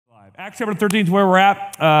Acts chapter 13 is where we're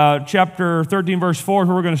at. Chapter 13, verse 4 is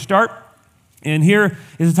where we're going to start. And here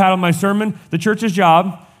is the title of my sermon, The Church's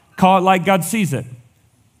Job, Call It Like God Sees It.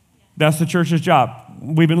 That's the church's job.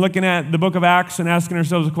 We've been looking at the book of Acts and asking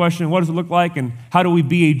ourselves the question, what does it look like and how do we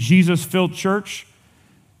be a Jesus-filled church?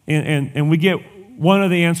 And we get one of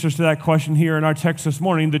the answers to that question here in our text this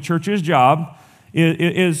morning. The church's job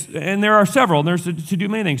is, and there are several, there's to do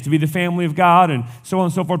many things, to be the family of God and so on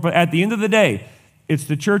and so forth. But at the end of the day, it's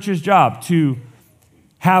the church's job to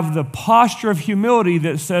have the posture of humility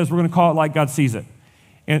that says we're going to call it like God sees it.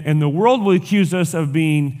 And the world will accuse us of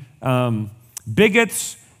being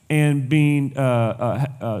bigots and being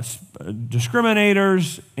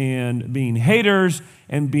discriminators and being haters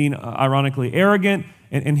and being ironically arrogant.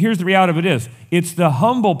 And here's the reality of it is, it's the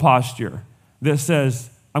humble posture that says,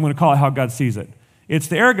 I'm going to call it how God sees it. It's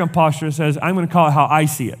the arrogant posture that says, I'm going to call it how I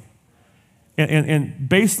see it. And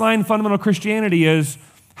baseline fundamental Christianity is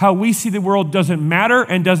how we see the world doesn't matter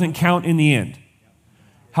and doesn't count in the end.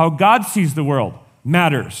 How God sees the world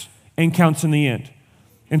matters and counts in the end.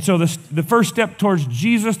 And so the first step towards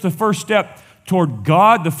Jesus, the first step toward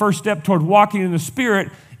God, the first step toward walking in the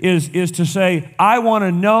Spirit is to say, I want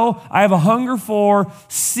to know, I have a hunger for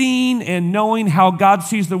seeing and knowing how God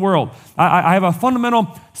sees the world. I have a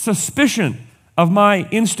fundamental suspicion of my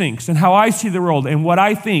instincts and how I see the world and what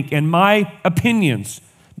I think and my opinions,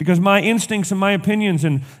 because my instincts and my opinions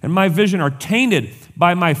and my vision are tainted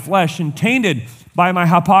by my flesh and tainted by my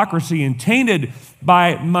hypocrisy and tainted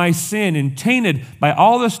by my sin and tainted by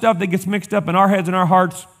all the stuff that gets mixed up in our heads and our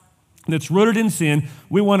hearts that's rooted in sin.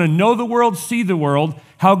 We want to know the world, see the world,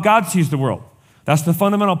 how God sees the world. That's the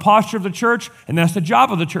fundamental posture of the church, and that's the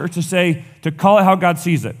job of the church to call it how God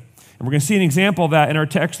sees it. And we're going to see an example of that in our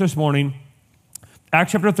text this morning.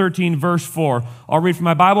 Acts chapter 13, verse 4. I'll read from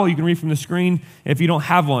my Bible. You can read from the screen if you don't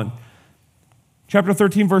have one. Chapter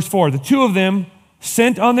 13, verse 4. The two of them,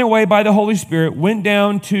 sent on their way by the Holy Spirit, went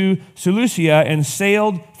down to Seleucia and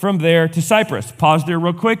sailed from there to Cyprus. Pause there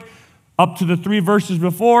real quick. Up to the 3 verses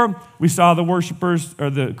before, we saw the worshipers, or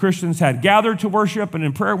the Christians had gathered to worship, and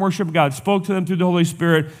in prayer and worship, God spoke to them through the Holy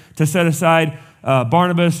Spirit to set aside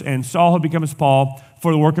Barnabas and Saul, who becomes Paul,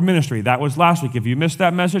 for the work of ministry. That was last week. If you missed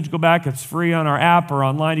that message, go back. It's free on our app or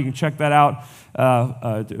online. You can check that out.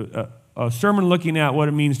 A sermon looking at what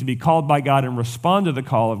it means to be called by God and respond to the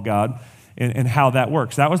call of God and how that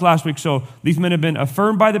works. That was last week. So these men have been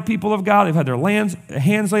affirmed by the people of God. They've had their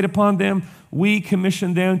hands laid upon them. We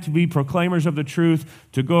commissioned them to be proclaimers of the truth,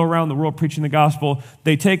 to go around the world preaching the gospel.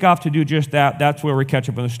 They take off to do just that. That's where we catch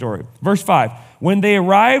up in the story. Verse 5, when they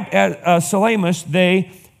arrived at Salamis,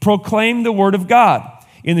 they proclaimed the word of God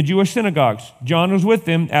in the Jewish synagogues. John was with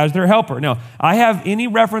them as their helper. Now, I have any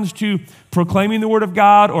reference to proclaiming the word of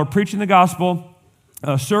God or preaching the gospel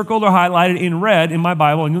circled or highlighted in red in my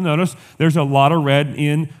Bible, and you'll notice there's a lot of red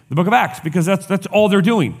in the book of Acts because that's all they're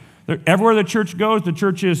doing. Everywhere the church goes, the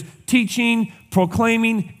church is teaching,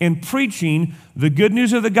 proclaiming, and preaching the good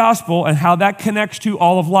news of the gospel and how that connects to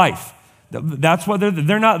all of life. That's what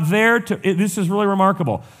they're not there to. This is really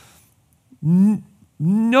remarkable.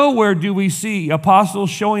 Nowhere do we see apostles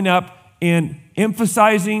showing up and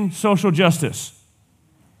emphasizing social justice.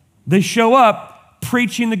 They show up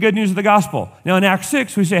preaching the good news of the gospel. Now in Acts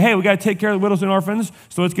 6, we say, hey, we got to take care of the widows and orphans,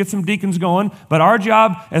 so let's get some deacons going. But our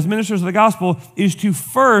job as ministers of the gospel is to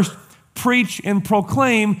first preach and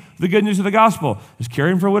proclaim the good news of the gospel. Is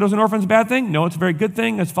caring for widows and orphans a bad thing? No, it's a very good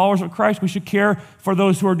thing. As followers of Christ, we should care for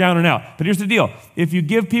those who are down and out. But here's the deal. If you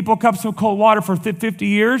give people cups of cold water for 50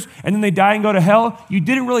 years and then they die and go to hell, you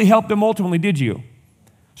didn't really help them ultimately, did you?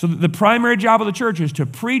 So the primary job of the church is to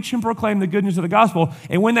preach and proclaim the good news of the gospel.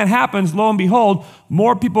 And when that happens, lo and behold,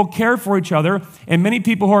 more people care for each other, and many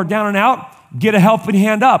people who are down and out get a helping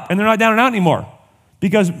hand up, and they're not down and out anymore.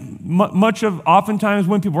 Because oftentimes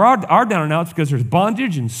when people are down and out, it's because there's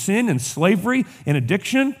bondage and sin and slavery and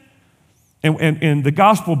addiction. And the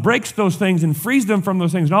gospel breaks those things and frees them from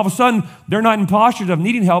those things. And all of a sudden, they're not in postures of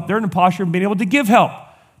needing help. They're in a posture of being able to give help.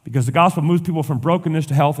 Because the gospel moves people from brokenness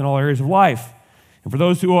to health in all areas of life. And for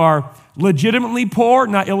those who are legitimately poor,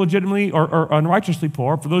 not illegitimately or unrighteously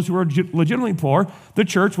poor, for those who are legitimately poor, the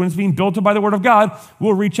church, when it's being built up by the word of God,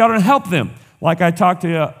 will reach out and help them. Like I talked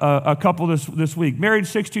to a couple this week, married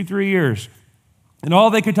 63 years, and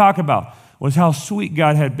all they could talk about was how sweet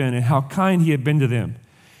God had been and how kind he had been to them.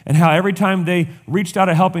 And how every time they reached out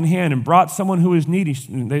a helping hand and brought someone who was needy,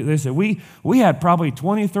 they said, we had probably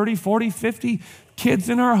 20, 30, 40, 50 kids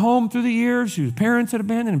in our home through the years whose parents had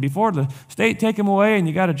abandoned, and before the state take them away and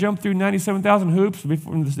you got to jump through 97,000 hoops,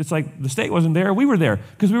 it's like the state wasn't there. We were there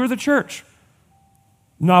because we were the church.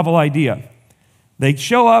 Novel idea. They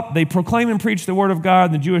show up, they proclaim and preach the word of God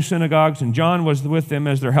in the Jewish synagogues, and John was with them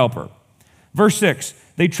as their helper. Verse 6,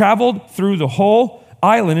 they traveled through the whole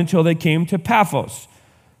island until they came to Paphos.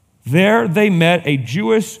 There they met a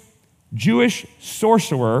Jewish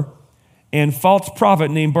sorcerer and false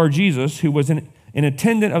prophet named Bar-Jesus, who was an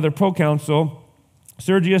attendant of the proconsul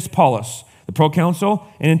Sergius Paulus. The proconsul,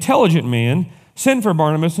 an intelligent man, sent for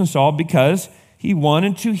Barnabas and Saul because he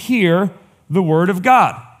wanted to hear the word of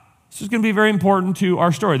God. This is going to be very important to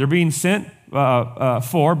our story. They're being sent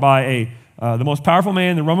for by the most powerful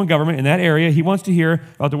man in the Roman government in that area. He wants to hear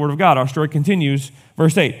about the word of God. Our story continues,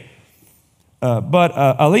 verse 8. But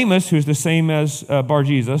Elymas, who's the same as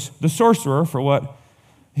Bar-Jesus, the sorcerer, for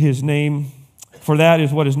that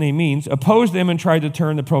is what his name means, opposed them and tried to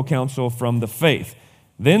turn the proconsul from the faith.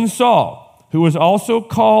 Then Saul, who was also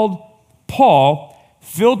called Paul,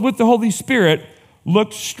 filled with the Holy Spirit,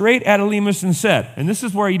 looked straight at Elymas and said, and this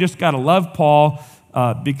is where you just got to love Paul,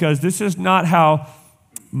 because this is not how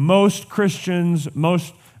most Christians,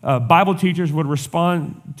 most Bible teachers would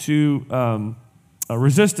respond to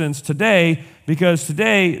resistance today, because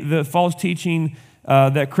today the false teaching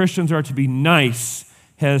that Christians are to be nice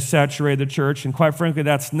has saturated the church, and quite frankly,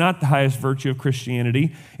 that's not the highest virtue of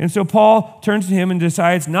Christianity. And so Paul turns to him and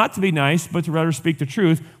decides not to be nice, but to rather speak the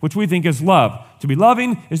truth, which we think is love. To be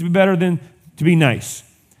loving is to be better than to be nice.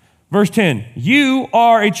 Verse 10, you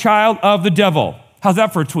are a child of the devil. How's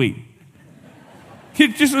that for a tweet?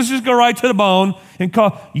 Let's just go right to the bone and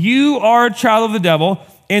call, you are a child of the devil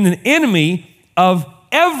and an enemy of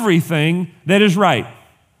everything that is right.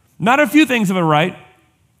 Not a few things that are right.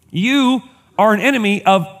 You are an enemy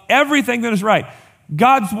of everything that is right.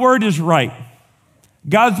 God's word is right.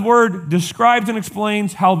 God's word describes and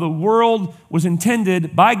explains how the world was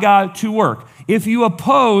intended by God to work. If you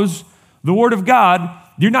oppose the word of God,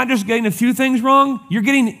 you're not just getting a few things wrong, you're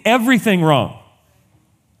getting everything wrong.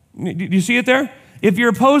 Do you see it there? If you're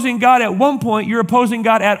opposing God at one point, you're opposing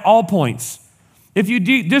God at all points. If you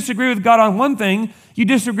disagree with God on one thing, you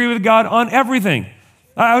disagree with God on everything.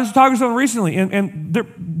 I was talking to someone recently, and they're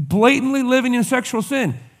blatantly living in sexual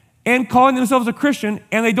sin and calling themselves a Christian,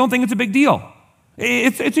 and they don't think it's a big deal.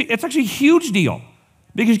 It's actually a huge deal,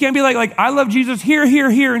 because you can't be like, I love Jesus here,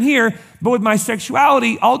 here, here, and here, but with my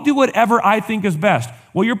sexuality, I'll do whatever I think is best.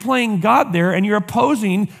 Well, you're playing God there, and you're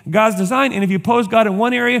opposing God's design, and if you oppose God in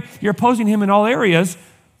one area, you're opposing him in all areas.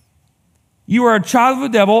 You are a child of the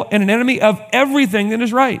devil and an enemy of everything that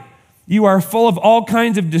is right. You are full of all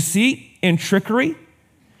kinds of deceit and trickery.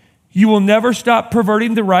 You will never stop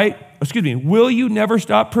perverting will you never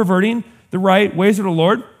stop perverting the right ways of the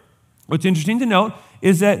Lord? What's interesting to note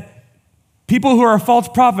is that people who are false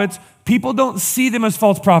prophets, people don't see them as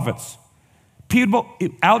false prophets. People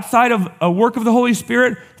outside of a work of the Holy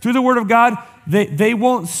Spirit, through the word of God, they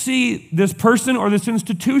won't see this person or this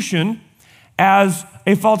institution as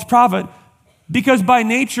a false prophet, because by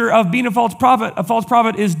nature of being a false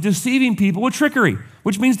prophet is deceiving people with trickery,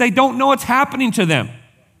 which means they don't know what's happening to them.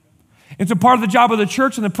 And so part of the job of the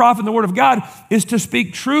church and the prophet and the word of God is to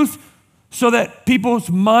speak truth so that people's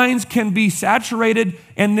minds can be saturated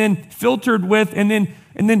and then filtered with and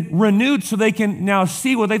then renewed so they can now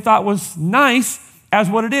see what they thought was nice as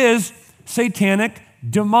what it is, satanic,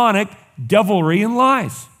 demonic, devilry, and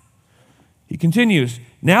lies. He continues,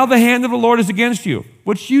 now the hand of the Lord is against you,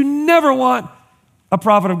 which you never want a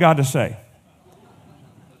prophet of God to say.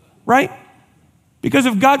 Right? Because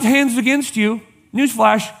if God's hand is against you,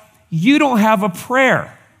 newsflash, you don't have a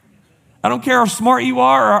prayer. I don't care how smart you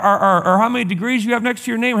are or how many degrees you have next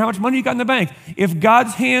to your name or how much money you got in the bank. If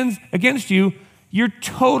God's hand's against you, you're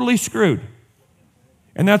totally screwed.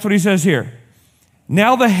 And that's what he says here.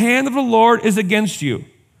 Now the hand of the Lord is against you.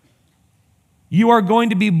 You are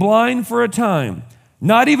going to be blind for a time,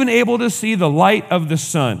 not even able to see the light of the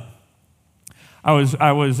sun. I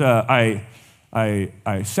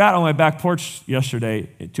sat on my back porch yesterday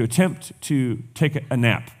to attempt to take a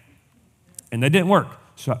nap. And that didn't work.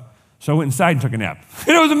 So I went inside and took a nap.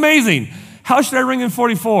 And it was amazing. How should I ring in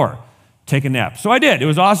 44? Take a nap. So I did. It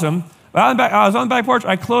was awesome. I was on the back porch.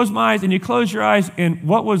 I closed my eyes, and you close your eyes, and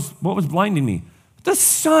what was blinding me? The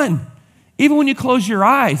sun. Even when you close your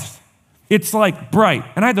eyes, it's like bright.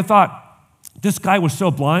 And I had the thought, this guy was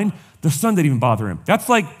so blind, the sun didn't even bother him. That's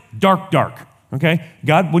like dark, okay?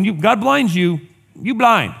 When God blinds you, you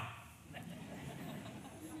blind.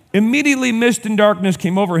 Immediately mist and darkness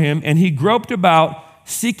came over him, and he groped about,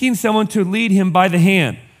 seeking someone to lead him by the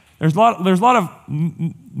hand. There's a lot of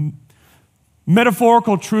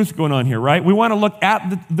metaphorical truth going on here, right? We want to look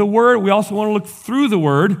at the word. We also want to look through the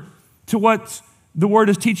word to what the word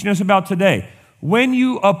is teaching us about today. When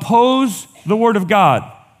you oppose the word of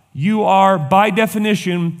God, you are by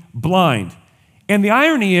definition blind. And the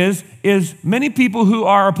irony is many people who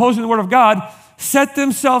are opposing the Word of God set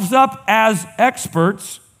themselves up as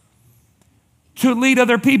experts to lead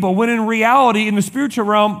other people, when in reality, in the spiritual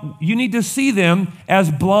realm, you need to see them as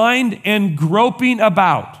blind and groping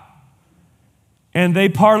about. And they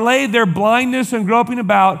parlay their blindness and groping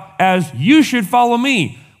about as, you should follow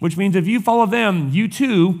me, which means if you follow them, you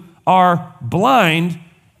too are blind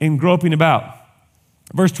and groping about.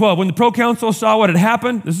 Verse 12, when the proconsul saw what had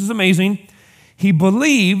happened, this is amazing, he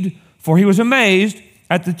believed, for he was amazed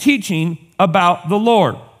at the teaching about the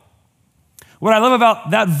Lord. What I love about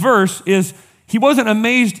that verse is he wasn't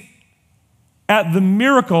amazed at the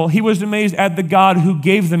miracle, he was amazed at the God who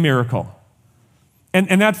gave the miracle.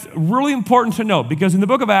 And that's really important to note, because in the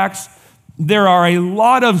book of Acts, there are a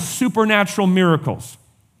lot of supernatural miracles.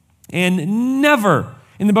 And never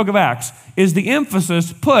in the book of Acts is the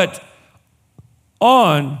emphasis put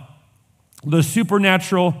on the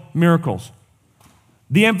supernatural miracles.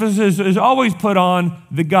 The emphasis is always put on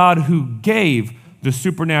the God who gave the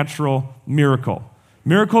supernatural miracle.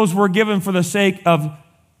 Miracles were given for the sake of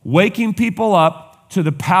waking people up to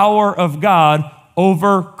the power of God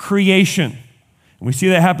over creation. And we see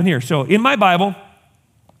that happen here. So in my Bible,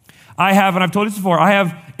 I have, and I've told you this before, I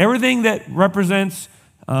have everything that represents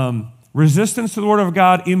resistance to the Word of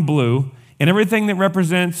God in blue, and everything that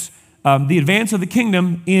represents the advance of the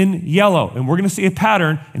kingdom in yellow. And we're going to see a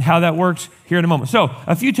pattern in how that works here in a moment. So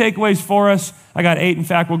a few takeaways for us. I got 8. In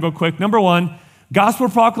fact, we'll go quick. Number 1, gospel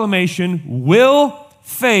proclamation will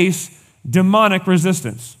face demonic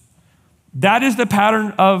resistance. That is the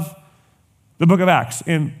pattern of the book of Acts.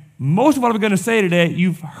 And most of what I'm going to say today,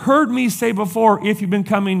 you've heard me say before if you've been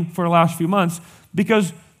coming for the last few months,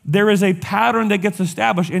 because there is a pattern that gets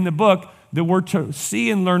established in the book that we're to see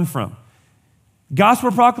and learn from.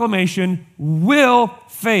 Gospel proclamation will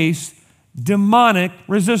face demonic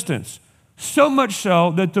resistance. So much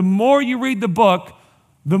so that the more you read the book,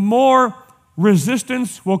 the more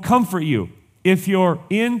resistance will comfort you if you're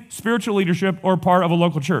in spiritual leadership or part of a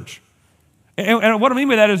local church. And what I mean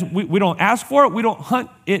by that is we don't ask for it, we don't hunt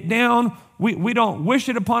it down, we don't wish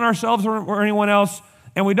it upon ourselves or anyone else,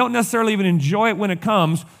 and we don't necessarily even enjoy it when it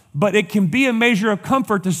comes, but it can be a measure of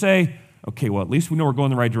comfort to say, okay, well, at least we know we're going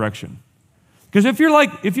the right direction. Because if you're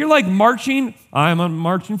like marching, I'm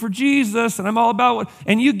marching for Jesus, and I'm all about what,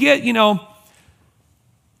 and you get,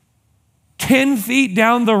 10 feet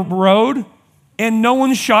down the road, and no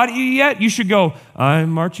one shot at you yet, you should go, I'm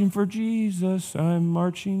marching for Jesus, I'm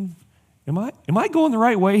marching. Am I going the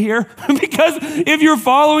right way here? Because if you're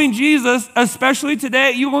following Jesus, especially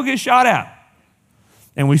today, you will get shot at.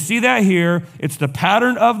 And we see that here. It's the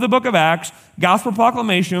pattern of the book of Acts. Gospel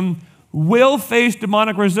proclamation will face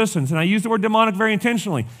demonic resistance. And I use the word demonic very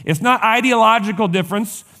intentionally. It's not ideological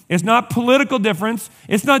difference. It's not political difference.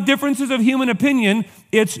 It's not differences of human opinion.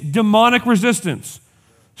 It's demonic resistance.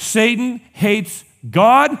 Satan hates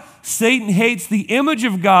God. Satan hates the image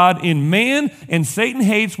of God in man. And Satan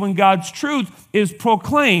hates when God's truth is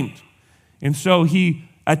proclaimed. And so he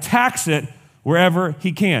attacks it wherever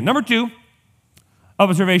he can. Number 2,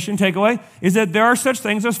 observation, takeaway, is that there are such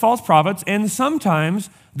things as false prophets, and sometimes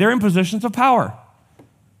they're in positions of power.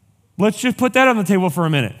 Let's just put that on the table for a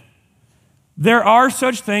minute. There are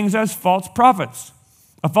such things as false prophets.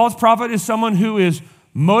 A false prophet is someone who is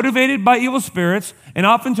motivated by evil spirits and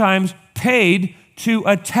oftentimes paid to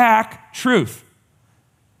attack truth.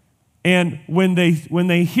 And when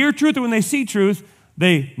they hear truth or when they see truth,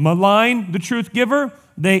 they malign the truth giver,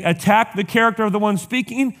 they attack the character of the one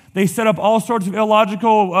speaking, they set up all sorts of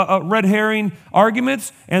illogical red herring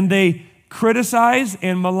arguments, and they criticize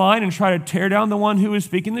and malign and try to tear down the one who is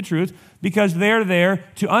speaking the truth because they're there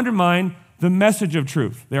to undermine the message of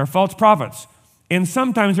truth. They are false prophets. And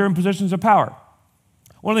sometimes they're in positions of power.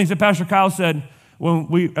 One of the things that Pastor Kyle said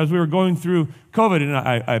as we were going through COVID, and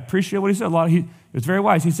I appreciate what he said a lot. It was very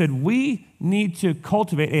wise. He said, we need to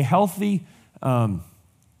cultivate a healthy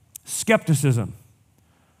skepticism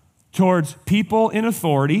towards people in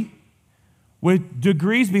authority with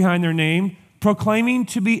degrees behind their name, proclaiming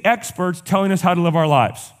to be experts, telling us how to live our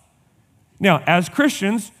lives. Now, as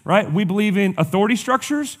Christians, right, we believe in authority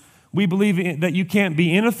structures. We believe that you can't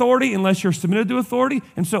be in authority unless you're submitted to authority.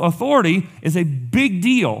 And so authority is a big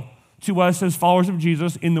deal to us as followers of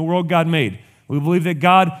Jesus in the world God made. We believe that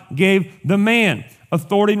God gave the man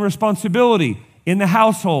authority and responsibility in the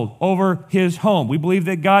household over his home. We believe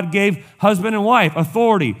that God gave husband and wife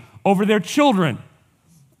authority over their children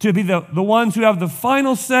to be the ones who have the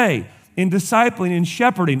final say in discipling and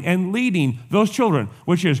shepherding and leading those children,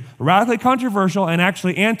 which is radically controversial and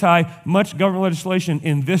actually anti much government legislation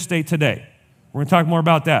in this state today. We're going to talk more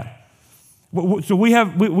about that. So we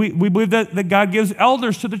believe that God gives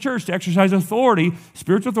elders to the church to exercise authority,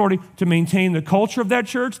 spiritual authority, to maintain the culture of that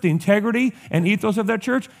church, the integrity and ethos of that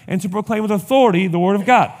church, and to proclaim with authority the word of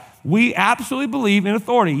God. We absolutely believe in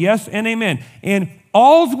authority, yes and amen. And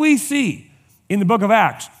all we see in the book of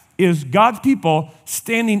Acts is God's people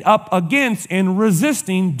standing up against and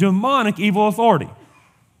resisting demonic evil authority.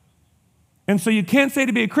 And so you can't say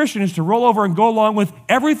to be a Christian is to roll over and go along with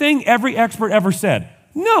everything every expert ever said.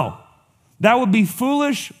 No. That would be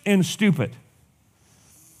foolish and stupid.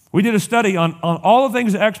 We did a study on all the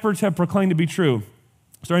things that experts have proclaimed to be true,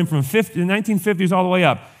 starting from the 1950s all the way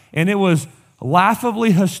up. And it was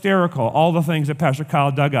laughably hysterical, all the things that Pastor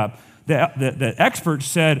Kyle dug up, that experts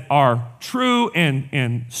said are true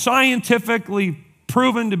and scientifically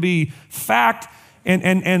proven to be fact.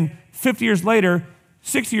 And 50 years later,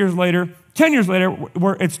 60 years later, 10 years later,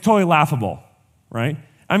 it's totally laughable, right?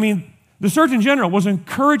 I mean, the Surgeon General was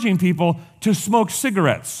encouraging people to smoke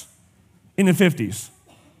cigarettes in the 50s,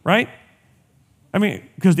 right? I mean,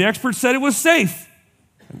 because the experts said it was safe.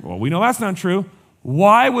 Well, we know that's not true.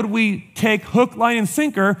 Why would we take hook, line, and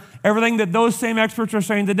sinker everything that those same experts are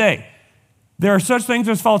saying today? There are such things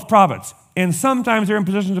as false prophets, and sometimes they're in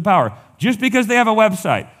positions of power. Just because they have a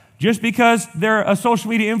website, just because they're a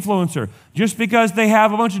social media influencer, just because they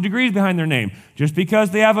have a bunch of degrees behind their name, just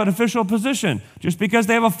because they have an official position, just because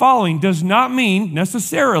they have a following, does not mean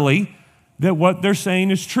necessarily that what they're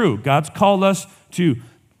saying is true. God's called us to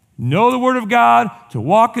know the Word of God, to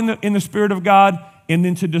walk in the Spirit of God, and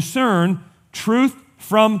then to discern truth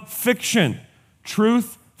from fiction,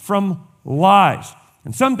 truth from lies.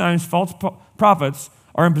 And sometimes false prophets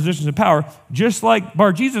are in positions of power, just like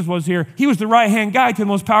Bar-Jesus was here. He was the right-hand guy to the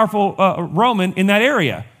most powerful Roman in that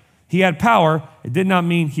area. He had power. It did not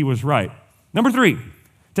mean he was right. Number 3,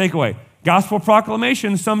 takeaway. Gospel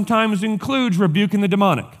proclamation sometimes includes rebuking the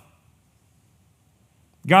demonic.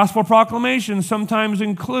 Gospel proclamation sometimes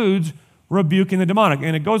includes rebuking the demonic.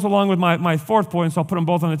 And it goes along with my 4th point, so I'll put them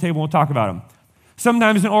both on the table and we'll talk about them.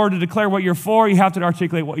 Sometimes in order to declare what you're for, you have to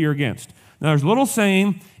articulate what you're against. Now, there's a little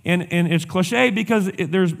saying, and it's cliche because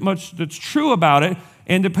there's much that's true about it,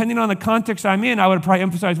 and depending on the context I'm in, I would probably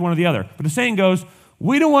emphasize one or the other. But the saying goes,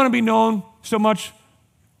 we don't want to be known so much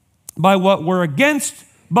by what we're against,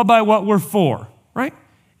 but by what we're for, right?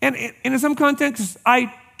 And in some contexts,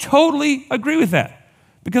 I totally agree with that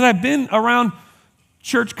because I've been around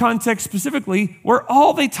church context specifically where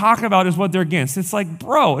all they talk about is what they're against. It's like,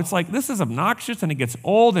 bro, it's like this is obnoxious and it gets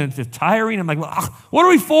old and it's tiring. I'm like, what are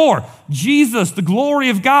we for? Jesus, the glory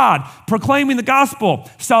of God, proclaiming the gospel,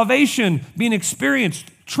 salvation being experienced,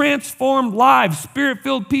 transformed lives,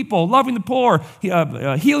 spirit-filled people, loving the poor,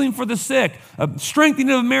 healing for the sick, strengthening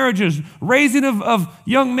of marriages, raising of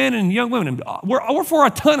young men and young women. We're for a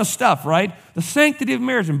ton of stuff, right? The sanctity of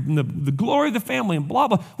marriage and the glory of the family and blah,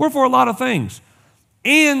 blah. We're for a lot of things.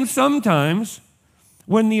 And sometimes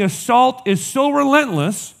when the assault is so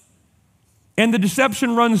relentless and the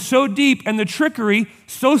deception runs so deep and the trickery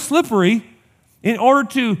so slippery, in order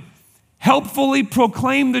to helpfully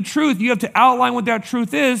proclaim the truth, you have to outline what that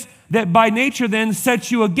truth is that by nature then sets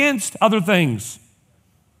you against other things.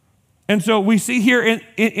 And so we see here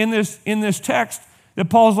in this text that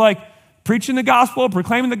Paul's like preaching the gospel,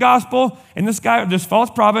 proclaiming the gospel, and this false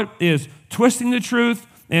prophet is twisting the truth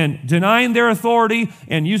and denying their authority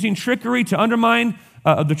and using trickery to undermine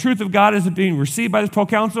the truth of God as it being received by this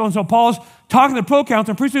proconsul. And so Paul's talking to the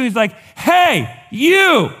proconsul and preaching, he's like, hey,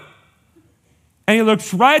 you. And he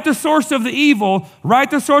looks right at the source of the evil, right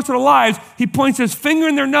at the source of the lies. He points his finger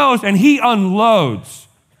in their nose and he unloads.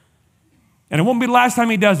 And it won't be the last time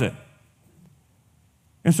he does it.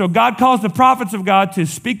 And so God calls the prophets of God to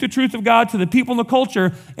speak the truth of God to the people in the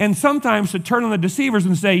culture and sometimes to turn on the deceivers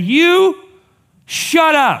and say, you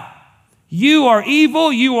shut up. You are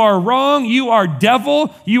evil, you are wrong, you are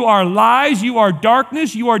devil, you are lies, you are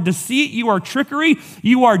darkness, you are deceit, you are trickery,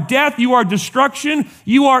 you are death, you are destruction,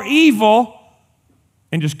 you are evil,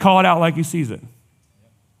 and just call it out like he sees it.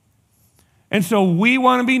 And so we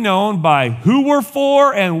want to be known by who we're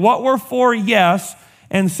for and what we're for, yes,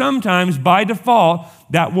 and sometimes by default,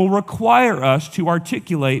 that will require us to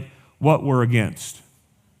articulate what we're against.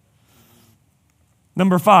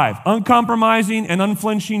 Number 5, uncompromising and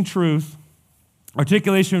unflinching truth,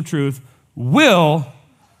 articulation of truth, will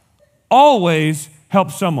always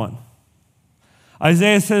help someone.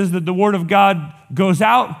 Isaiah says that the word of God goes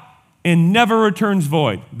out and never returns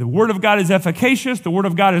void. The word of God is efficacious. The word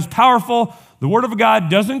of God is powerful. The word of God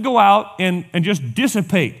doesn't go out and just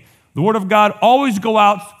dissipate. The word of God always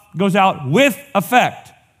goes out with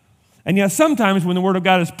effect. And yet sometimes when the word of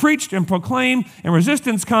God is preached and proclaimed and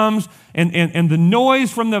resistance comes and the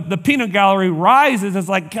noise from the peanut gallery rises, it's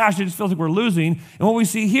like, gosh, it just feels like we're losing. And what we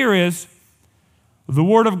see here is the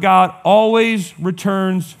word of God always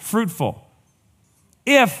returns fruitful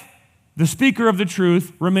if the speaker of the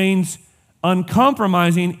truth remains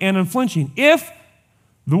uncompromising and unflinching. If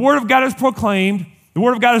the word of God is proclaimed, the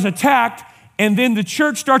word of God is attacked, and then the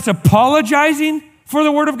church starts apologizing for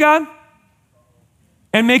the word of God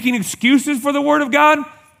and making excuses for the word of God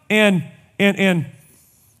and editing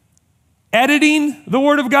the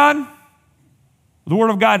word of God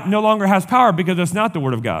no longer has power because it's not the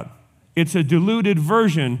word of God. It's a diluted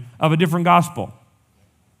version of a different gospel.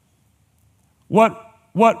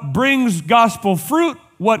 What brings gospel fruit,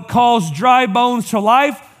 what calls dry bones to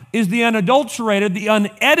life, is the unadulterated, the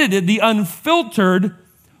unedited, the unfiltered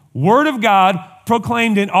word of God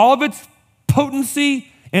proclaimed in all of its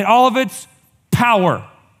potency and all of its power.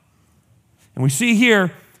 And we see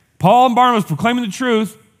here, Paul and Barnabas proclaiming the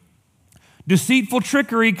truth. Deceitful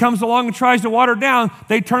trickery comes along and tries to water it down.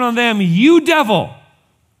 They turn on them, you devil.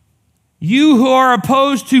 You who are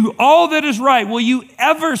opposed to all that is right, will you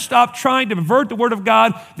ever stop trying to pervert the word of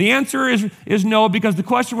God? The answer is no, because the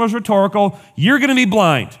question was rhetorical. You're going to be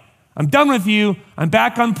blind. I'm done with you. I'm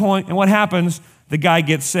back on point. And what happens? The guy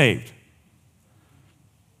gets saved.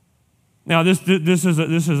 Now, this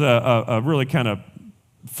is a really kind of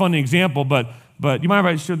funny example, but you mind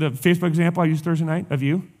if I show the Facebook example I used Thursday night of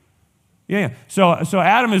you? Yeah. So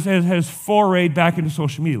Adam has forayed back into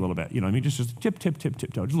social media a little bit. You know, I mean, just tiptoe,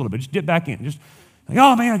 just a little bit. Just dip back in. Just like,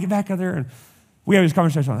 oh man, I'll get back out there. And we have this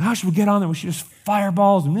conversation on how should we get on there? We should just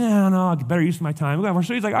fireballs. And no, I'll get better use of my time.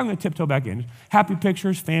 So he's like, I'm going to tiptoe back in. Just happy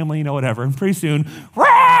pictures, family, you know, whatever. And pretty soon,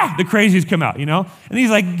 rah, the crazies come out, you know? And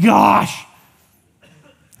he's like, gosh.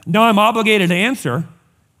 Now I'm obligated to answer.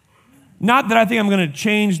 Not that I think I'm going to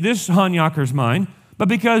change this Hanyakker's mind, but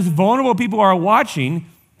because vulnerable people are watching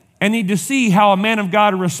and need to see how a man of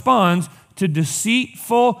God responds to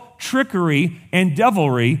deceitful trickery and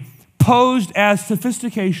devilry posed as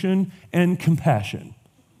sophistication and compassion.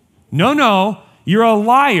 No, you're a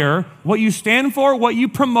liar. What you stand for, what you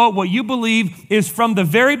promote, what you believe is from the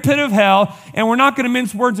very pit of hell, and we're not going to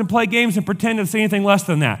mince words and play games and pretend it's anything less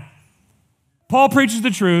than that. Paul preaches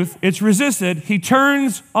the truth. It's resisted. He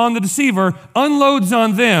turns on the deceiver, unloads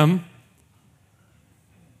on them,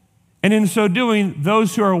 and in so doing,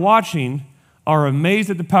 those who are watching are amazed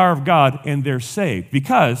at the power of God and they're saved.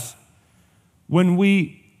 Because when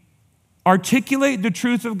we articulate the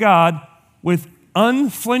truth of God with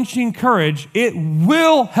unflinching courage, it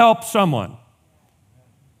will help someone.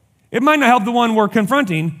 It might not help the one we're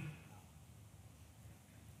confronting.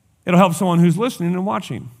 It'll help someone who's listening and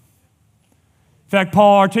watching. In fact,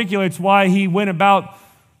 Paul articulates why he went about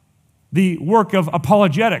the work of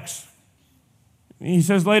apologetics. He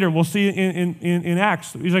says later, we'll see in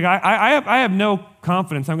Acts, he's like, I have no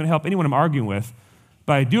confidence I'm going to help anyone I'm arguing with,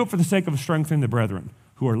 but I do it for the sake of strengthening the brethren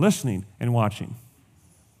who are listening and watching.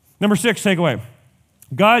 Number 6, takeaway.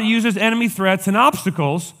 God uses enemy threats and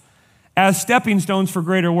obstacles as stepping stones for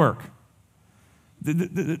greater work.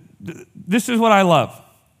 This is what I love.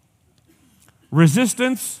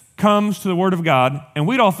 Resistance comes to the word of God, and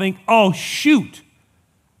we don't think, oh, shoot,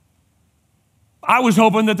 I was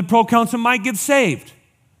hoping that the proconsul might get saved.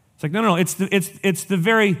 It's like, no. It's the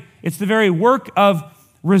very work of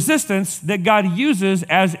resistance that God uses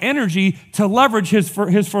as energy to leverage his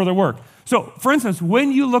further work. So, for instance,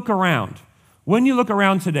 when you look around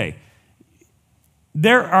today,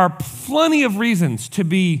 there are plenty of reasons to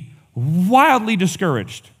be wildly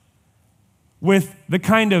discouraged with the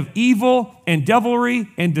kind of evil and devilry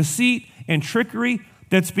and deceit and trickery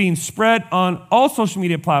that's being spread on all social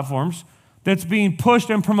media platforms, that's being pushed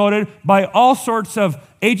and promoted by all sorts of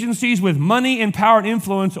agencies with money and power and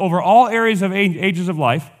influence over all areas of ages of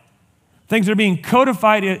life. Things that are being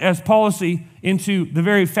codified as policy into the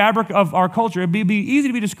very fabric of our culture. It'd be easy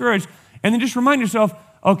to be discouraged. And then just remind yourself,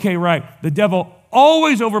 okay, right, the devil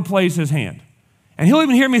always overplays his hand. And he'll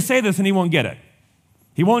even hear me say this and he won't get it.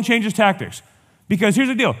 He won't change his tactics. Because here's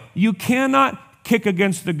the deal. You cannot kick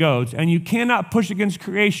against the goads and you cannot push against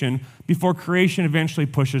creation before creation eventually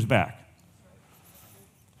pushes back.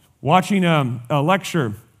 Watching a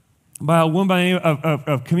lecture by a woman by the name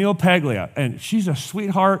of Camille Paglia, and she's a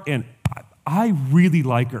sweetheart, and I really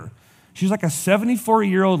like her. She's like a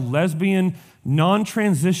 74-year-old lesbian,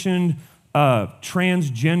 non-transitioned,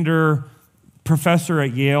 transgender professor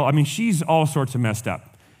at Yale. I mean, she's all sorts of messed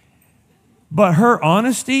up. But her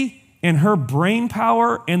honesty and her brain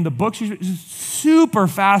power and the book, she's super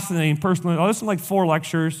fascinating person. I listened to like 4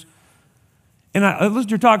 lectures. And I listened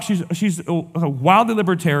to her talk. She's a wildly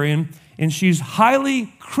libertarian, and she's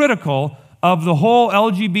highly critical of the whole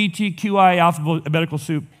LGBTQI alphabetical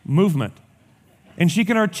soup movement. And she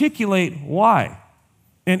can articulate why.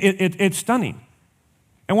 And it's stunning.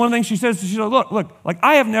 And one of the things she says, she's like, look, like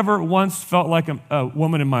I have never once felt like a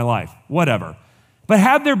woman in my life, whatever. But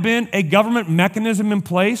had there been a government mechanism in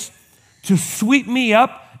place to sweep me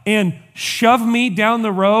up and shove me down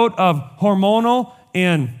the road of hormonal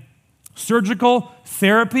and surgical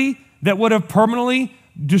therapy that would have permanently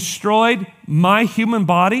destroyed my human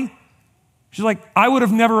body, she's like, I would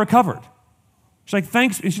have never recovered. She's like,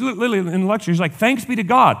 thanks, and she literally in the lecture, she's like, thanks be to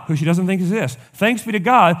God, who she doesn't think exists. Thanks be to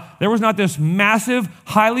God, there was not this massive,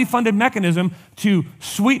 highly funded mechanism to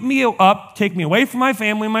sweep me up, take me away from my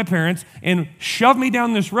family and my parents, and shove me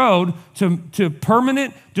down this road to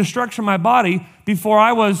permanent destruction of my body before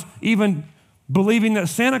I was even believing that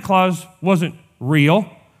Santa Claus wasn't real,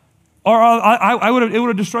 or it would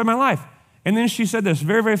have destroyed my life. And then she said this,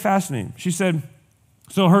 very, very fascinating. She said,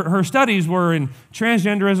 so her studies were in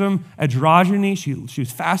transgenderism, androgyny. She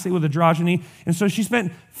was fascinated with androgyny. And so she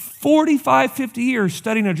spent 45, 50 years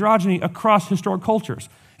studying androgyny across historic cultures.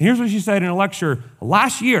 And here's what she said in a lecture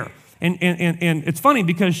last year. And it's funny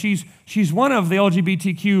because she's one of the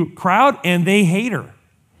LGBTQ crowd, and they hate her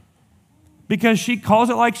because she calls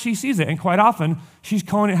it like she sees it. And quite often, she's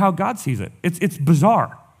calling it how God sees it. It's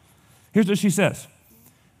bizarre. Here's what she says.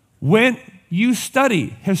 When you study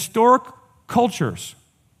historic cultures,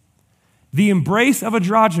 the embrace of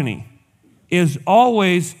androgyny is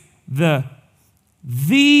always the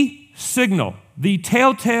signal, the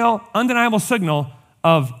telltale, undeniable signal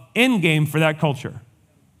of endgame for that culture.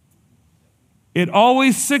 It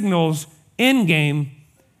always signals endgame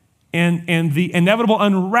and the inevitable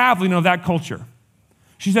unraveling of that culture.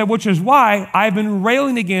 She said, which is why I've been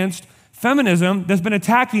railing against feminism that's been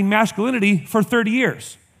attacking masculinity for 30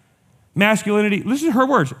 years. Masculinity, listen to her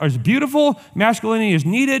words, is beautiful. Masculinity is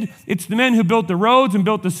needed. It's the men who built the roads and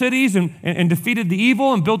built the cities and defeated the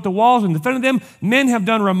evil and built the walls and defended them. Men have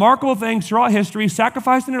done remarkable things throughout history,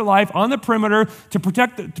 sacrificing their life on the perimeter to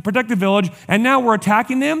protect the village, and now we're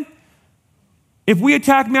attacking them. If we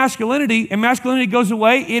attack masculinity and masculinity goes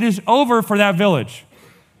away, it is over for that village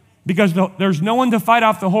because there's no one to fight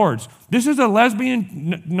off the hordes. This is a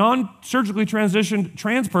lesbian, non-surgically transitioned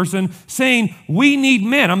trans person saying, we need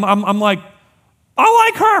men. I'm like,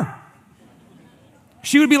 I like her.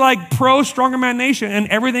 She would be like pro Stronger Man Nation and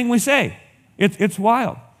everything we say. It's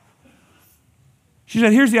wild. She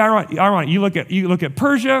said, here's the irony. You look at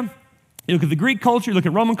Persia, you look at the Greek culture, you look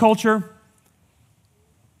at Roman culture.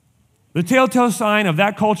 The telltale sign of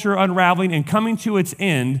that culture unraveling and coming to its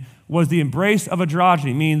end was the embrace of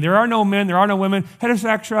androgyny, meaning there are no men, there are no women,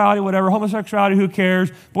 heterosexuality, whatever, homosexuality, who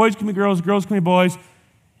cares? Boys can be girls can be boys.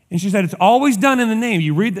 And she said it's always done in the name.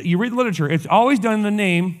 You read the literature. It's always done in the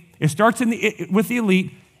name. It starts with the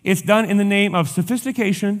elite. It's done in the name of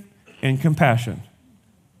sophistication and compassion.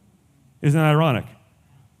 Isn't that ironic?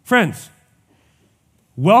 Friends,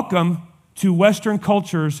 welcome to Western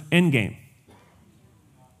culture's endgame.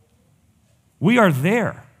 We are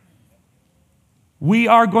there. We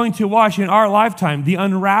are going to watch in our lifetime the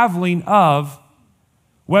unraveling of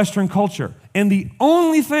Western culture. And the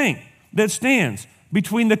only thing that stands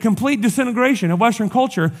between the complete disintegration of Western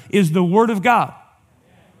culture is the Word of God.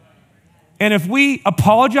 And if we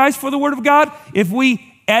apologize for the Word of God, if we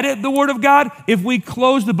edit the Word of God, if we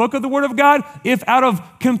close the book of the Word of God, if out of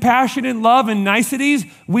compassion and love and niceties,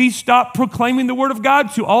 we stop proclaiming the Word of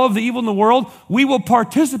God to all of the evil in the world, we will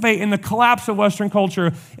participate in the collapse of Western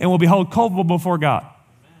culture and will be held culpable before God.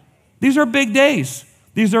 These are big days.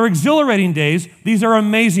 These are exhilarating days. These are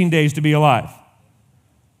amazing days to be alive.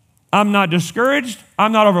 I'm not discouraged.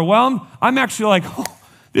 I'm not overwhelmed. I'm actually like, oh,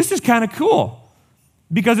 this is kind of cool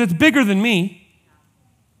because it's bigger than me.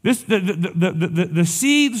 The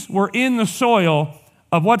seeds were in the soil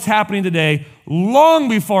of what's happening today long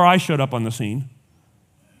before I showed up on the scene.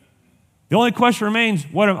 The only question remains,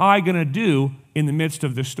 what am I going to do in the midst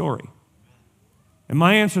of this story? And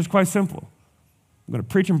my answer is quite simple. I'm going to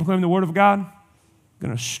preach and proclaim the Word of God. I'm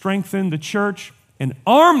going to strengthen the church and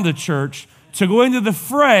arm the church to go into the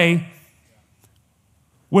fray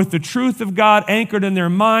with the truth of God anchored in their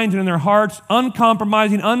minds and in their hearts,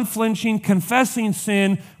 uncompromising, unflinching, confessing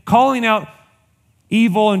sin, calling out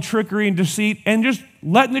evil and trickery and deceit, and just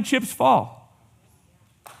letting the chips fall.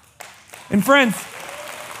 And friends,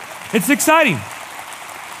 it's exciting.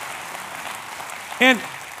 And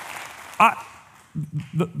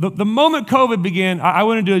the moment COVID began, I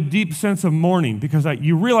went into a deep sense of mourning because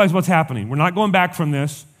you realize what's happening. We're not going back from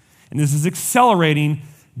this, and this is accelerating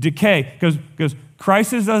decay, because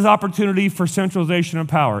crisis is opportunity for centralization of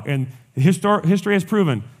power. And history has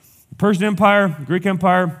proven, the Persian Empire, Greek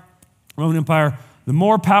Empire, Roman Empire, the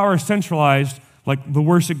more power is centralized, like the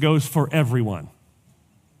worse it goes for everyone.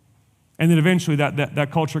 And then eventually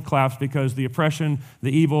that culture collapsed because the oppression,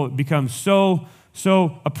 the evil becomes so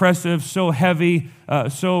oppressive, so heavy,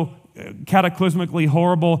 so cataclysmically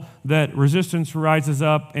horrible that resistance rises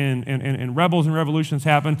up and rebels and revolutions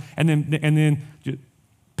happen, and then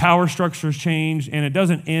power structures change, and it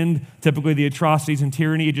doesn't end typically the atrocities and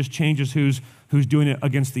tyranny. It just changes who's doing it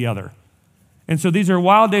against the other. And so these are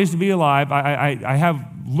wild days to be alive. I have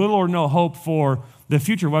little or no hope for the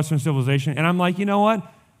future of Western civilization, and I'm like, you know what?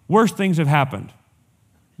 Worse things have happened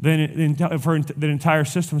than entire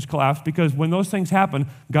systems collapse, because when those things happen,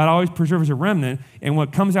 God always preserves a remnant, and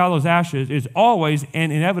what comes out of those ashes is always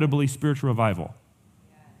and inevitably spiritual revival.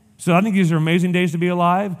 So I think these are amazing days to be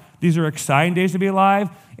alive. These are exciting days to be alive,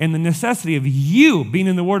 and the necessity of you being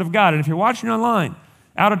in the Word of God. And if you're watching online,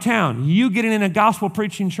 out of town, you getting in a gospel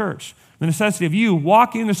preaching church, the necessity of you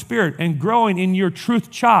walking in the Spirit and growing in your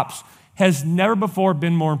truth chops has never before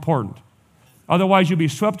been more important. Otherwise, you'll be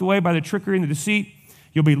swept away by the trickery and the deceit.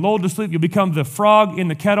 You'll be lulled to sleep. You'll become the frog in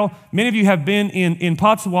the kettle. Many of you have been in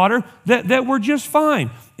pots of water that were just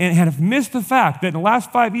fine and have missed the fact that in the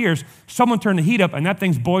last 5 years, someone turned the heat up and that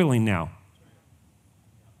thing's boiling now.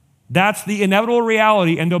 That's the inevitable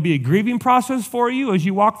reality, and there'll be a grieving process for you as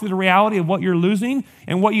you walk through the reality of what you're losing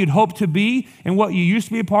and what you'd hope to be and what you used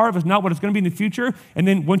to be a part of is not what it's going to be in the future. And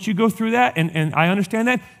then once you go through that, and I understand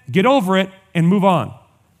that, get over it and move on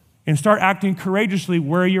and start acting courageously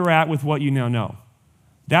where you're at with what you now know.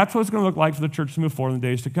 That's what it's going to look like for the church to move forward in the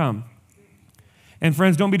days to come. And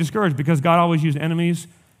friends, don't be discouraged, because God always used enemies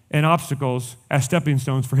and obstacles as stepping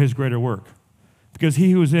stones for his greater work. Because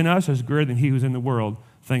he who is in us is greater than he who's in the world.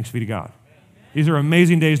 Thanks be to God. These are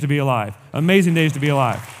amazing days to be alive. Amazing days to be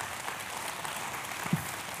alive.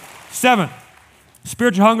 7,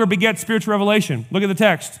 spiritual hunger begets spiritual revelation. Look at the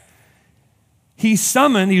text. He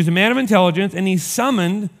was a man of intelligence, and he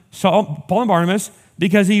summoned Paul and Barnabas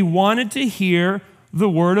because he wanted to hear the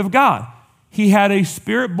word of God. He had a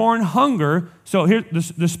spirit-born hunger. So here,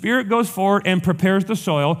 the Spirit goes forward and prepares the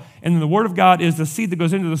soil, and then the word of God is the seed that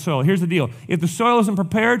goes into the soil. Here's the deal. If the soil isn't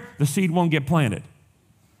prepared, the seed won't get planted.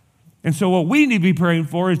 And so what we need to be praying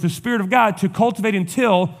for is the Spirit of God to cultivate and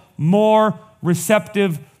till more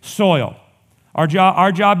receptive soil. Our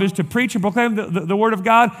job is to preach and proclaim the word of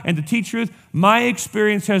God and to teach truth. My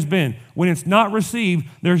experience has been when it's not received,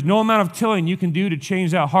 there's no amount of tilling you can do to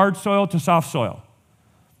change that hard soil to soft soil.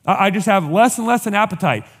 I just have less and less an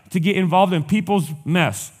appetite to get involved in people's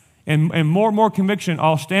mess and more conviction.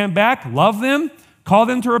 I'll stand back, love them, call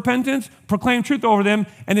them to repentance, proclaim truth over them,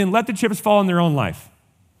 and then let the chips fall in their own life.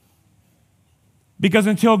 Because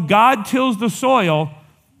until God tills the soil,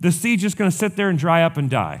 the seed's just going to sit there and dry up and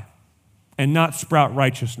die and not sprout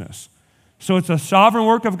righteousness. So it's a sovereign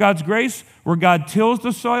work of God's grace where God tills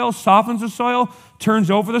the soil, softens the soil, turns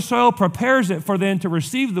over the soil, prepares it for them to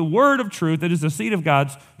receive the word of truth, that is the seed of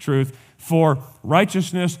God's truth, for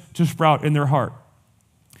righteousness to sprout in their heart.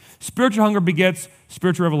 Spiritual hunger begets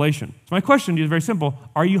spiritual revelation. So my question to you is very simple.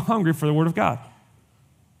 Are you hungry for the word of God?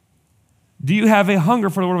 Do you have a hunger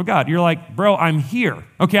for the word of God? You're like, bro, I'm here.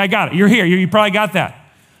 Okay, I got it. You're here. You probably got that.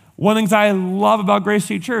 One of the things I love about Grace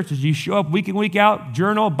City Church is you show up week in, week out,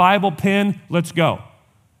 journal, Bible, pen, let's go.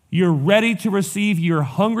 You're ready to receive. You're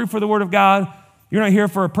hungry for the word of God. You're not here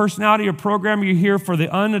for a personality or program. You're here for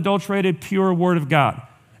the unadulterated, pure word of God.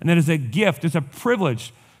 And that is a gift. It's a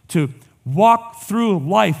privilege to walk through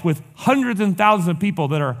life with hundreds and thousands of people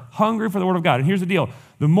that are hungry for the word of God. And here's the deal.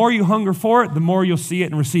 The more you hunger for it, the more you'll see it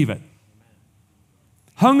and receive it.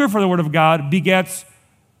 Hunger for the word of God begets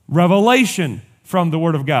revelation from the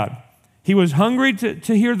word of God. He was hungry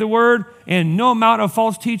to hear the word, and no amount of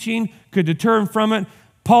false teaching could deter him from it.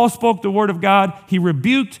 Paul spoke the word of God. He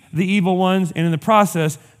rebuked the evil ones, and in the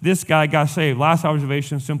process, this guy got saved. Last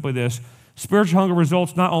observation is simply this. Spiritual hunger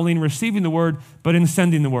results not only in receiving the word, but in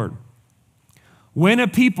sending the word. When a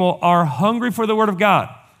people are hungry for the word of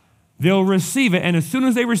God, they'll receive it, and as soon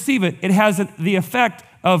as they receive it, it has the effect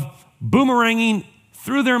of boomeranging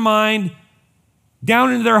through their mind,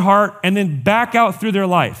 down into their heart, and then back out through their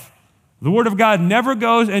life. The word of God never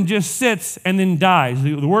goes and just sits and then dies.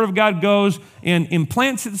 The word of God goes and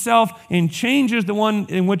implants itself and changes the one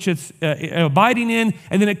in which it's abiding in,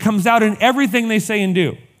 and then it comes out in everything they say and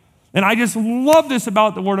do. And I just love this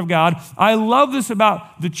about the word of God. I love this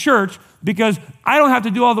about the church because I don't have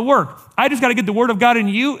to do all the work. I just got to get the word of God in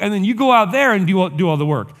you, and then you go out there and do all the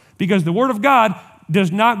work. Because the word of God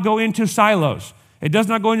does not go into silos. It does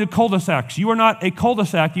not go into cul-de-sacs. You are not a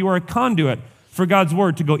cul-de-sac. You are a conduit for God's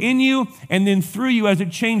word to go in you and then through you as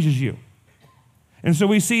it changes you. And so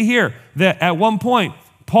we see here that at one point,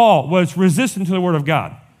 Paul was resistant to the word of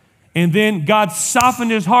God. And then God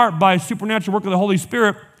softened his heart by a supernatural work of the Holy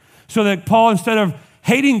Spirit so that Paul, instead of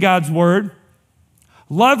hating God's word,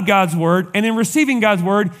 loved God's word, and in receiving God's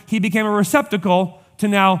word, he became a receptacle to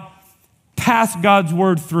now pass God's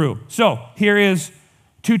word through. So here is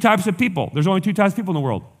two types of people. There's only two types of people in the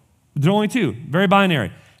world. There's only two, very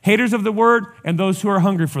binary. Haters of the word and those who are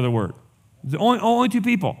hungry for the word. There's only two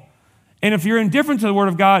people. And if you're indifferent to the word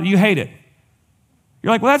of God, you hate it.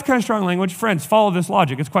 You're like, well, that's kind of strong language. Friends, follow this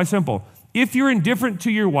logic. It's quite simple. If you're indifferent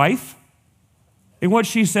to your wife and what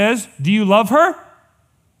she says, do you love her?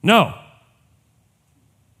 No.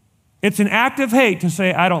 It's an act of hate to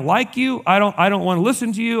say, I don't like you. I don't want to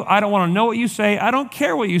listen to you. I don't want to know what you say. I don't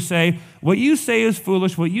care what you say. What you say is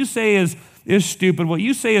foolish. What you say is stupid. What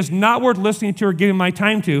you say is not worth listening to or giving my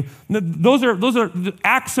time to. Those are the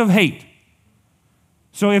acts of hate.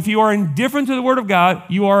 So if you are indifferent to the word of God,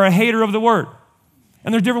 you are a hater of the word.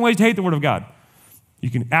 And there's different ways to hate the word of God. You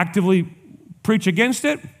can actively preach against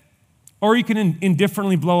it, or you can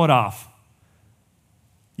indifferently blow it off.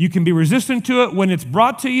 You can be resistant to it when it's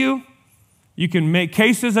brought to you. You can make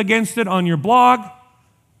cases against it on your blog.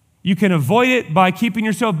 You can avoid it by keeping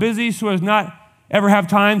yourself busy so as not ever have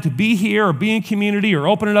time to be here or be in community or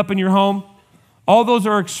open it up in your home. All those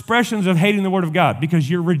are expressions of hating the word of God because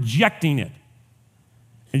you're rejecting it.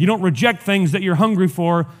 And you don't reject things that you're hungry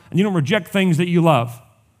for, and you don't reject things that you love.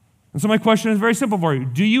 And so my question is very simple for you.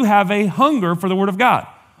 Do you have a hunger for the word of God?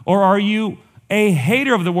 Or are you a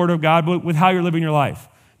hater of the word of God with how you're living your life?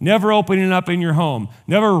 Never opening it up in your home,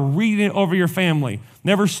 never reading it over your family,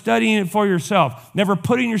 never studying it for yourself, never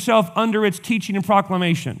putting yourself under its teaching and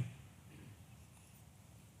proclamation.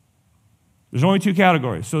 There's only two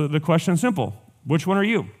categories. So the question is simple. Which one are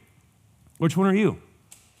you? Which one are you?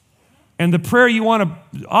 And the prayer you want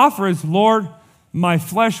to offer is, Lord, my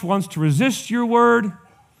flesh wants to resist your word.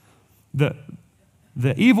 The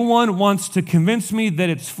evil one wants to convince me that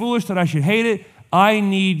it's foolish, that I should hate it. I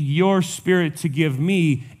need your spirit to give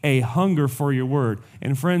me a hunger for your word.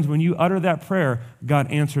 And friends, when you utter that prayer,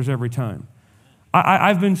 God answers every time.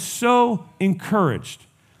 I've been so encouraged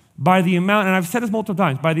by the amount, and I've said this multiple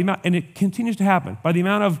times, by the amount, and it continues to happen, by the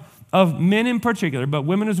amount of men in particular, but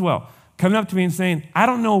women as well, coming up to me and saying, I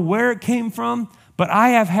don't know where it came from, but I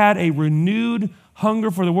have had a renewed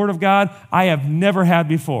hunger for the word of God I have never had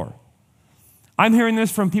before. I'm hearing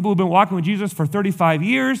this from people who've been walking with Jesus for 35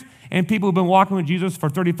 years and people who've been walking with Jesus for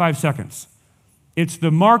 35 seconds. It's the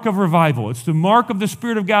mark of revival. It's the mark of the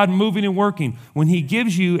Spirit of God moving and working when he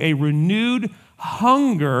gives you a renewed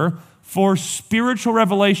hunger for spiritual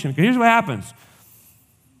revelation. Because here's what happens.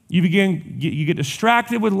 You get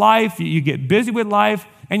distracted with life, you get busy with life,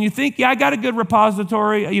 and you think, yeah, I got a good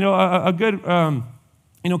repository, a good,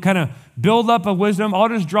 kind of build up of wisdom. I'll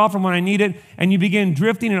just draw from when I need it. And you begin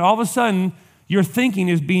drifting, and all of a sudden, your thinking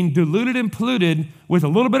is being diluted and polluted with a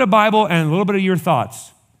little bit of Bible and a little bit of your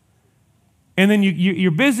thoughts. And then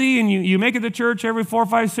you're busy, and you make it to church every 4,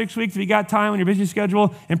 5, 6 weeks if you got time on your busy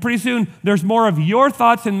schedule. And pretty soon, there's more of your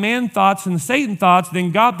thoughts and man thoughts and Satan thoughts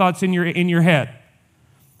than God thoughts in your head.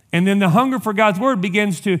 And then the hunger for God's word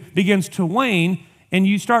begins to wane, and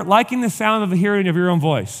you start liking the sound of the hearing of your own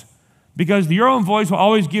voice, because your own voice will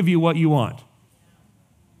always give you what you want.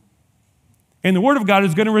 And the word of God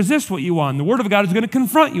is going to resist what you want. And the word of God is going to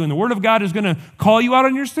confront you. And the word of God is going to call you out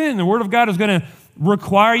on your sin. And the word of God is going to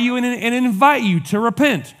require you and invite you to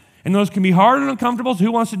repent. And those can be hard and uncomfortable. So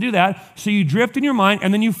who wants to do that? So you drift in your mind,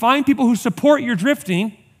 and then you find people who support your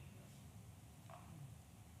drifting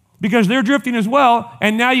because they're drifting as well.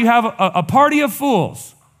 And now you have a party of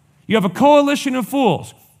fools. You have a coalition of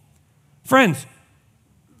fools. Friends,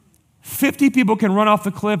 50 people can run off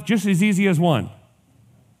the cliff just as easy as one.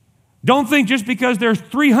 Don't think just because there's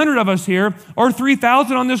 300 of us here or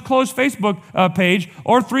 3,000 on this closed Facebook page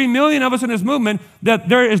or 3 million of us in this movement that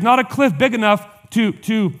there is not a cliff big enough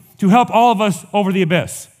to help all of us over the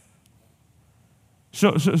abyss. So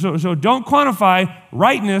don't quantify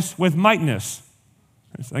rightness with mightness.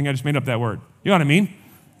 I think I just made up that word. You know what I mean?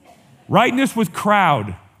 Rightness with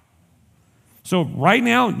crowd. So right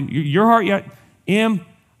now, your heart yet, am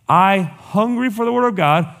I hungry for the word of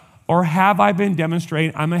God? Or have I been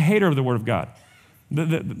demonstrating I'm a hater of the word of God?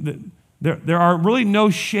 There are really no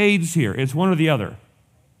shades here. It's one or the other.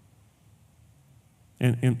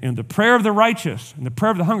 And the prayer of the righteous and the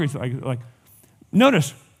prayer of the hungry,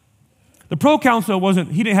 notice, the proconsul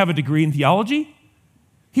he didn't have a degree in theology.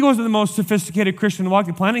 He wasn't the most sophisticated Christian to walk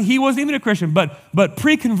the planet. He wasn't even a Christian, but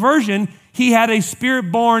pre-conversion, he had a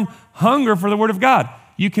spirit-born hunger for the Word of God.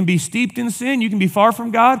 You can be steeped in sin, you can be far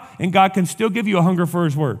from God, and God can still give you a hunger for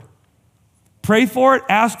His Word. Pray for it,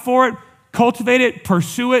 ask for it, cultivate it,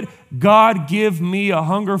 pursue it. God, give me a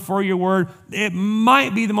hunger for your Word. It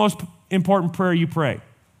might be the most important prayer you pray.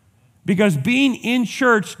 Because being in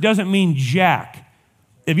church doesn't mean jack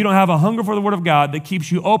if you don't have a hunger for the Word of God that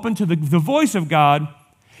keeps you open to the voice of God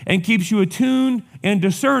and keeps you attuned and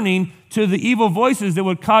discerning to the evil voices that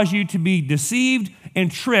would cause you to be deceived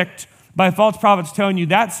and tricked by false prophets telling you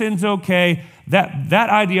that sin's okay, that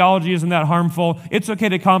ideology isn't that harmful, it's okay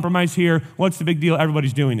to compromise here, what's the big deal,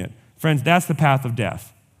 everybody's doing it. Friends, that's the path of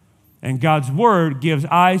death. And God's Word gives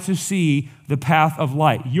eyes to see the path of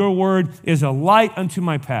light. Your Word is a light unto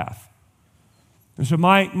my path. And so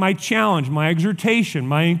my challenge, my exhortation,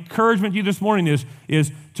 my encouragement to you this morning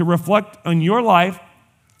is to reflect on your life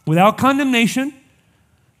without condemnation,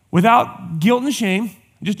 without guilt and shame,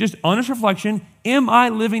 just honest reflection. Am I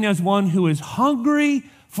living as one who is hungry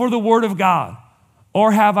for the Word of God?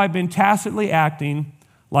 Or have I been tacitly acting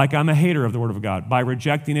like I'm a hater of the Word of God by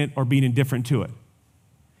rejecting it or being indifferent to it?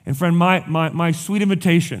 And friend, my sweet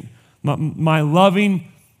invitation, my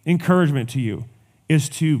loving encouragement to you is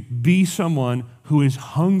to be someone who is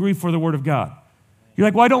hungry for the Word of God. You're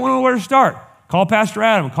like, well, I don't know where to start. Call Pastor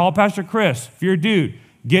Adam, call Pastor Chris. If you're a dude,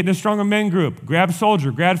 get in a Stronger Men group, grab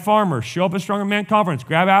Soldier, grab Farmer, show up at Stronger Men Conference,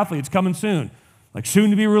 grab Athlete, it's coming soon, like soon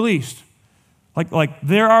to be released. Like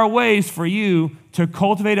there are ways for you to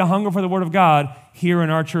cultivate a hunger for the Word of God here in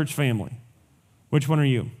our church family. Which one are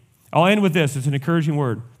you? I'll end with this. It's an encouraging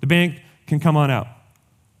word. The band can come on out.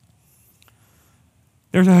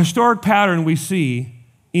 There's a historic pattern we see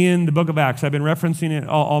in the book of Acts. I've been referencing it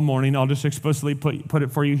all morning. I'll just explicitly put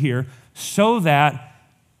it for you here so that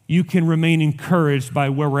you can remain encouraged by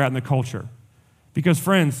where we're at in the culture. Because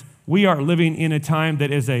friends, we are living in a time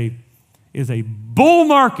that is a bull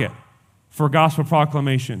market for gospel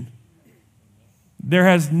proclamation. There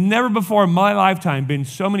has never before in my lifetime been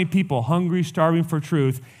so many people hungry, starving for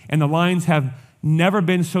truth, and the lines have never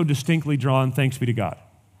been so distinctly drawn, thanks be to God.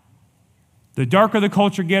 The darker the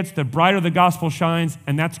culture gets, the brighter the gospel shines,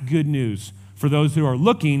 and that's good news for those who are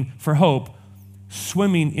looking for hope,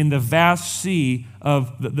 swimming in the vast sea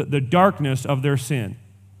of the darkness of their sin.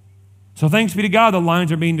 So thanks be to God, the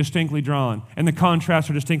lines are being distinctly drawn, and the contrasts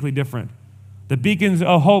are distinctly different. The beacons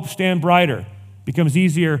of hope stand brighter. It becomes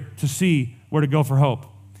easier to see where to go for hope.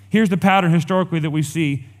 Here's the pattern historically that we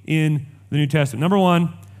see in the New Testament. Number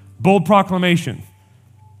one, bold proclamation.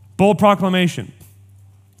 Bold proclamation.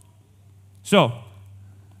 So,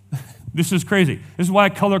 this is crazy. This is why I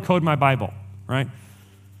color code my Bible, right?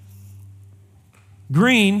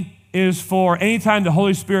 Green is for anytime the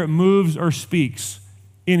Holy Spirit moves or speaks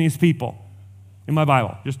in His people in my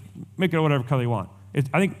Bible. Just make it whatever color you want.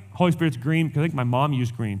 I think Holy Spirit's green because I think my mom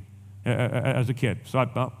used green as a kid. So it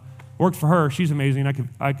worked for her. She's amazing.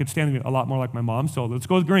 I could stand a lot more like my mom, so let's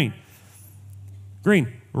go with green.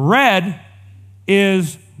 Green. Red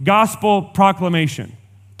is gospel proclamation.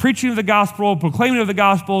 Preaching of the gospel, proclaiming of the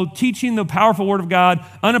gospel, teaching the powerful Word of God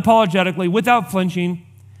unapologetically, without flinching.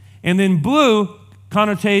 And then blue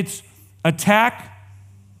connotates attack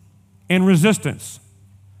and resistance.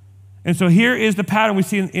 And so here is the pattern we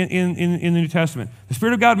see in the New Testament. The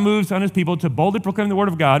Spirit of God moves on His people to boldly proclaim the Word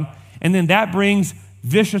of God, and then that brings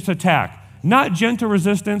vicious attack. Not gentle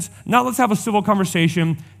resistance, not let's have a civil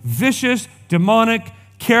conversation, vicious, demonic,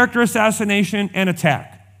 character assassination, and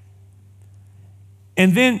attack.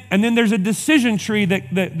 And then there's a decision tree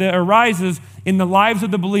that arises in the lives of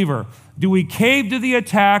the believer. Do we cave to the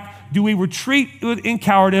attack? Do we retreat in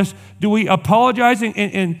cowardice? Do we apologize and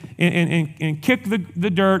kick the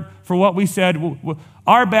dirt for what we said?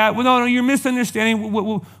 Our bad. Well, no, you're misunderstanding.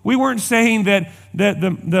 We weren't saying that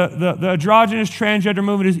the androgynous transgender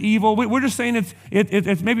movement is evil. We're just saying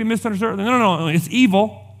it's maybe misunderstood. No, it's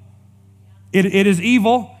evil. It is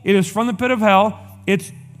evil. It is from the pit of hell.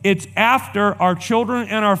 It's after our children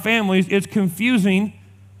and our families. It's confusing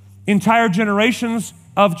entire generations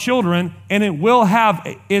of children, and it will have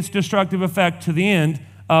its destructive effect to the end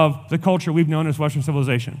of the culture we've known as Western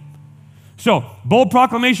civilization. So, bold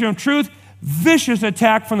proclamation of truth, vicious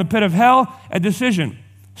attack from the pit of hell, a decision,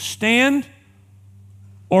 stand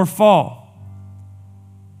or fall.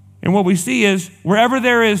 And what we see is wherever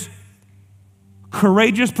there is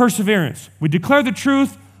courageous perseverance, we declare the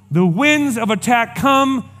truth, the winds of attack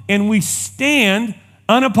come, and we stand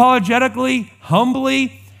unapologetically,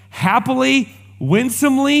 humbly, happily,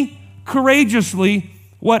 winsomely, courageously.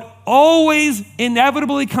 What always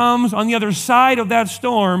inevitably comes on the other side of that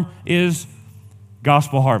storm is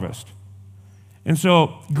gospel harvest. And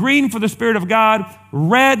so green for the Spirit of God,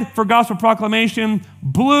 red for gospel proclamation,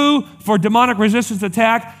 blue for demonic resistance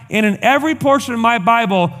attack, and in every portion of my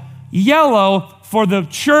Bible, yellow for the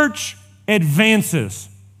church advances.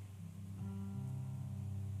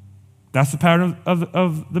 That's the pattern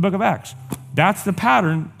of the book of Acts. That's the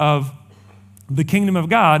pattern of the kingdom of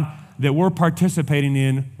God that we're participating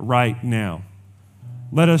in right now.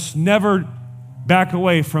 Let us never back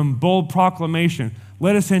away from bold proclamation.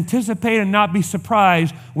 Let us anticipate and not be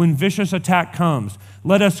surprised when vicious attack comes.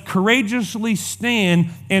 Let us courageously stand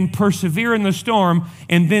and persevere in the storm,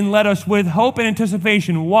 and then let us, with hope and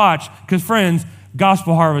anticipation, watch, because friends,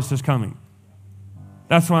 gospel harvest is coming.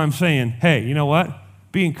 That's why I'm saying, hey, you know what?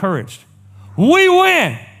 Be encouraged. We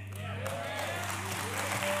win.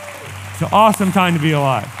 It's an awesome time to be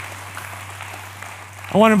alive.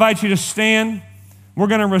 I want to invite you to stand. We're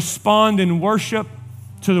going to respond in worship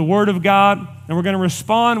to the Word of God, and we're going to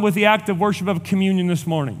respond with the act of worship of communion this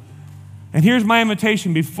morning. And here's my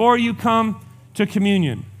invitation. Before you come to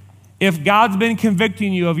communion, if God's been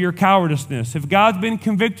convicting you of your cowardice, if God's been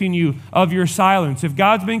convicting you of your silence, if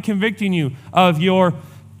God's been convicting you of your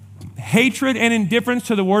hatred and indifference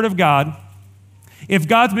to the Word of God, if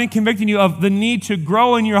God's been convicting you of the need to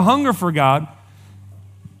grow in your hunger for God,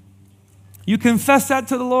 you confess that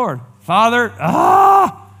to the Lord. Father,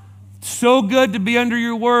 so good to be under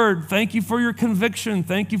your word. Thank you for your conviction.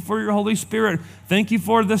 Thank you for your Holy Spirit. Thank you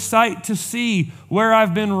for the sight to see where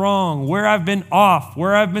I've been wrong, where I've been off,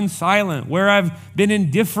 where I've been silent, where I've been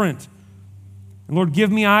indifferent. And Lord,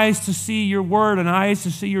 give me eyes to see your word and eyes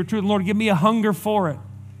to see your truth. And Lord, give me a hunger for it.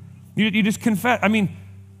 You just confess. I mean,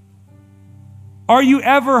 are you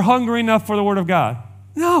ever hungry enough for the word of God?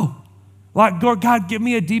 No. Like, God, give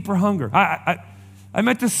me a deeper hunger. I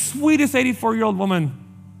met the sweetest 84-year-old woman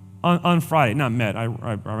on Friday. Not met. I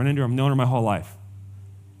ran into her. I've known her my whole life.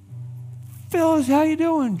 Phyllis, how you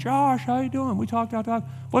doing? Josh, how you doing? We talked.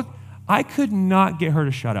 What? I could not get her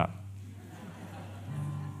to shut up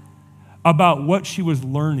about what she was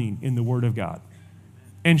learning in the Word of God.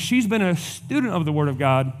 And she's been a student of the Word of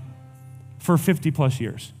God for 50 plus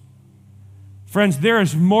years. Friends, there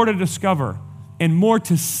is more to discover and more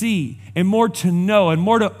to see and more to know and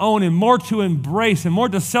more to own and more to embrace and more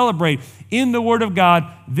to celebrate in the Word of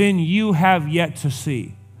God than you have yet to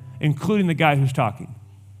see, including the guy who's talking.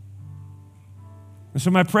 And so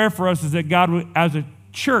my prayer for us is that God would, as a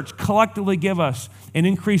church, collectively give us and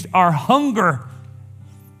increase our hunger.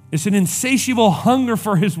 It's an insatiable hunger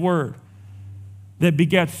for His Word that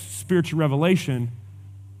begets spiritual revelation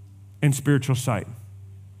and spiritual sight.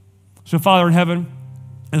 So Father in heaven,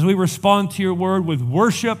 as we respond to your word with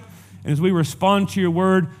worship, and as we respond to your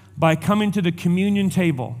word by coming to the communion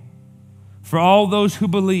table, for all those who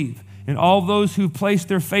believe and all those who place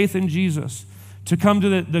their faith in Jesus, to come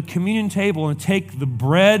to the communion table and take the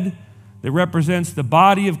bread that represents the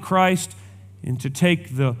body of Christ, and to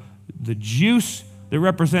take the juice that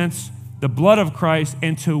represents the blood of Christ,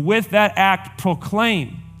 and to, with that act,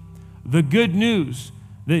 proclaim the good news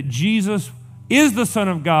that Jesus is the Son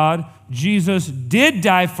of God. Jesus did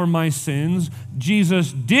die for my sins.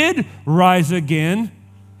 Jesus did rise again.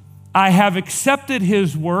 I have accepted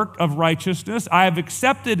his work of righteousness. I have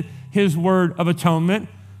accepted his word of atonement.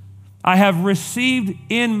 I have received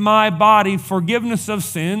in my body forgiveness of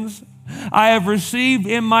sins. I have received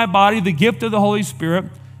in my body the gift of the Holy Spirit.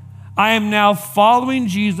 I am now following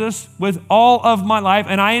Jesus with all of my life,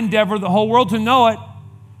 and I endeavor the whole world to know it.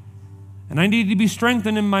 And I need to be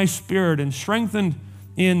strengthened in my spirit and strengthened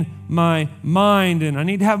in my mind, and I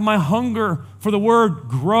need to have my hunger for the word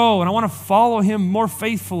grow, and I want to follow him more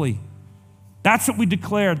faithfully. That's what we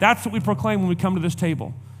declare. That's what we proclaim when we come to this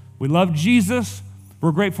table. We love Jesus.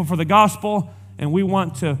 We're grateful for the gospel, and we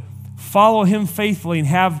want to follow him faithfully and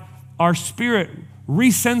have our spirit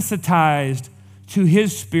resensitized to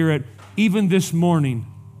his spirit even this morning.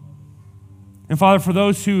 And Father, for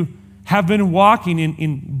those who have been walking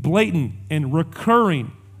in blatant and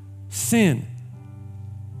recurring sin,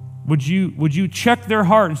 would you check their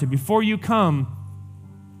heart and say, before you come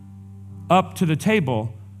up to the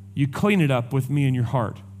table, you clean it up with me in your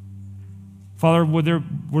heart. Father, would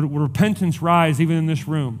repentance rise even in this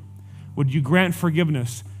room? Would you grant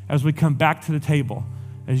forgiveness as we come back to the table,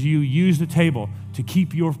 as you use the table to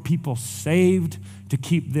keep your people saved, to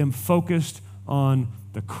keep them focused on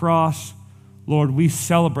the cross? Lord, we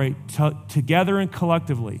celebrate together and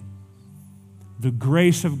collectively the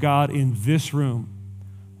grace of God in this room.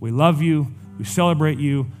 We love you, we celebrate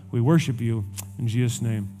you, we worship you. In Jesus'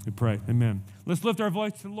 name we pray, amen. Let's lift our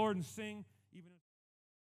voice to the Lord and sing.